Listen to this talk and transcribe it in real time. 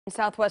In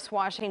Southwest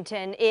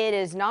Washington, it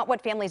is not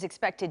what families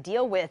expect to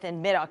deal with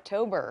in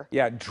mid-October.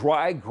 Yeah,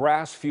 dry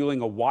grass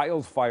fueling a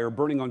wildfire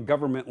burning on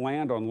government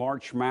land on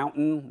Larch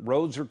Mountain.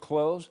 Roads are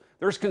closed.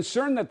 There's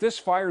concern that this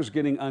fire is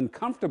getting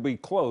uncomfortably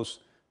close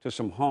to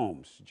some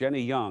homes.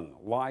 Jenny Young,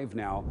 live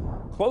now,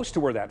 close to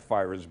where that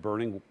fire is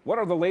burning. What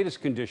are the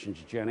latest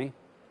conditions, Jenny?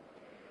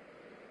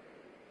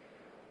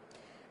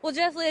 Well,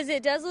 Jeff, Liz,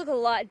 it does look a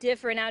lot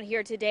different out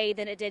here today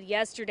than it did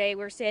yesterday.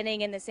 We're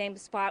standing in the same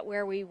spot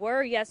where we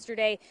were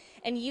yesterday,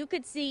 and you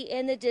could see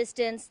in the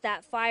distance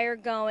that fire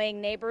going.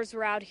 Neighbors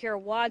were out here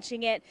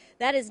watching it.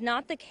 That is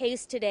not the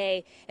case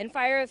today, and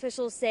fire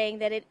officials saying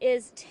that it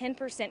is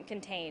 10%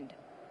 contained.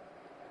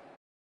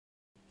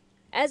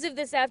 As of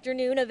this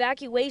afternoon,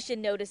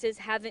 evacuation notices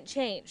haven't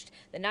changed.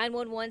 The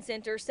 911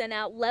 center sent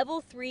out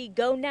level 3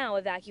 go now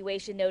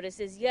evacuation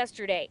notices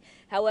yesterday.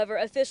 However,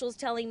 officials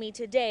telling me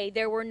today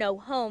there were no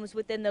homes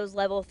within those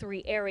level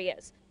 3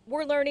 areas.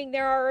 We're learning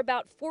there are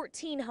about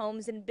 14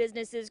 homes and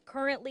businesses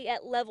currently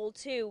at level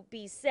 2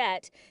 be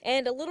set,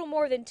 and a little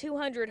more than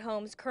 200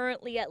 homes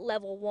currently at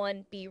level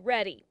 1 be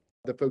ready.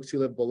 The folks who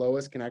live below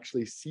us can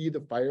actually see the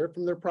fire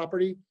from their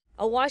property.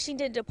 A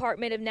Washington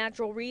Department of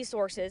Natural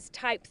Resources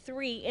Type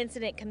 3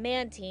 Incident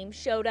Command team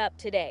showed up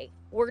today.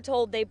 We're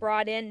told they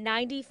brought in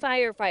 90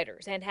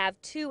 firefighters and have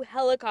 2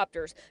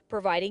 helicopters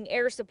providing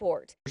air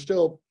support. We're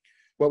still,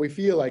 what we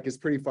feel like is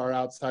pretty far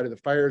outside of the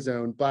fire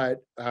zone,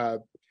 but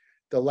the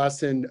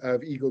lesson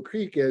of Eagle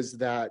Creek is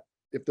that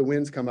if the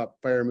winds come up,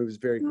 fire moves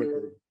very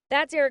quickly.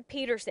 That's Eric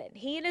Peterson.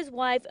 He and his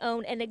wife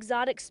own an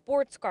exotic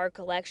sports car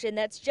collection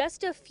that's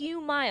just a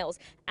few miles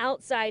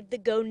outside the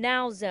Go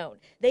Now zone.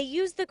 They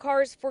use the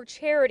cars for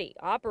charity,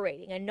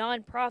 operating a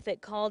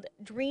nonprofit called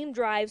Dream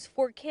Drives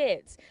for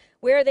Kids,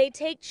 where they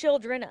take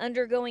children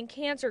undergoing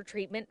cancer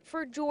treatment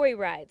for joy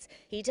rides.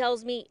 He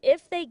tells me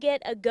if they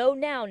get a Go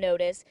Now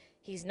notice,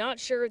 he's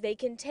not sure they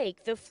can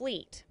take the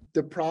fleet.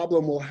 The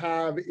problem we'll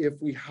have if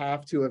we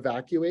have to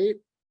evacuate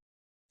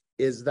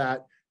is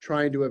that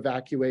trying to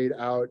evacuate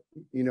out,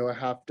 a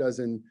half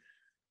dozen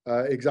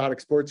exotic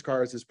sports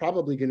cars is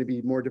probably going to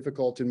be more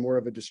difficult and more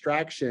of a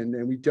distraction.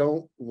 And we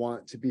don't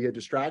want to be a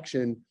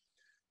distraction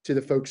to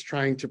the folks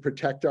trying to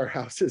protect our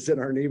houses and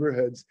our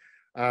neighborhoods.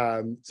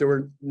 So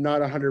we're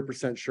not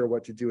 100% sure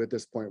what to do at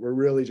this point. We're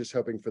really just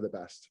hoping for the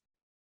best.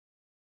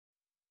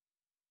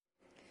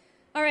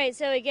 All right,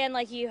 so again,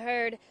 like you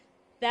heard,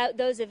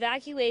 those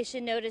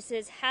evacuation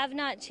notices have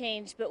not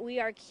changed, but we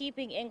are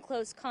keeping in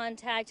close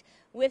contact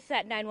with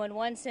that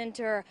 911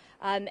 center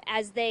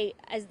as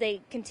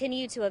they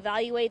continue to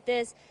evaluate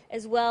this,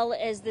 as well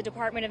as the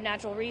Department of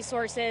Natural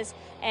Resources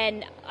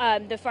and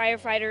the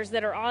firefighters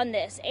that are on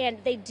this. And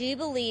they do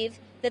believe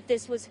that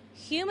this was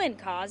human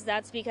caused.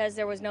 That's because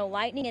there was no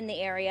lightning in the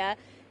area.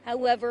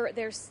 However,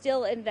 they're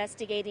still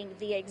investigating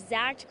the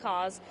exact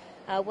cause.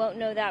 Won't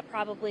know that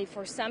probably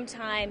for some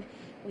time.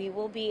 We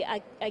will be,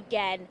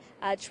 again,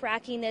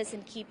 tracking this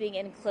and keeping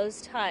in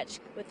close touch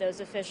with those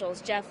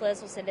officials. Jeff, Liz,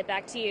 we'll send it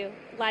back to you.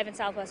 Live in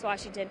Southwest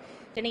Washington,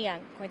 Jenny Young,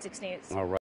 Point 6 News. All right.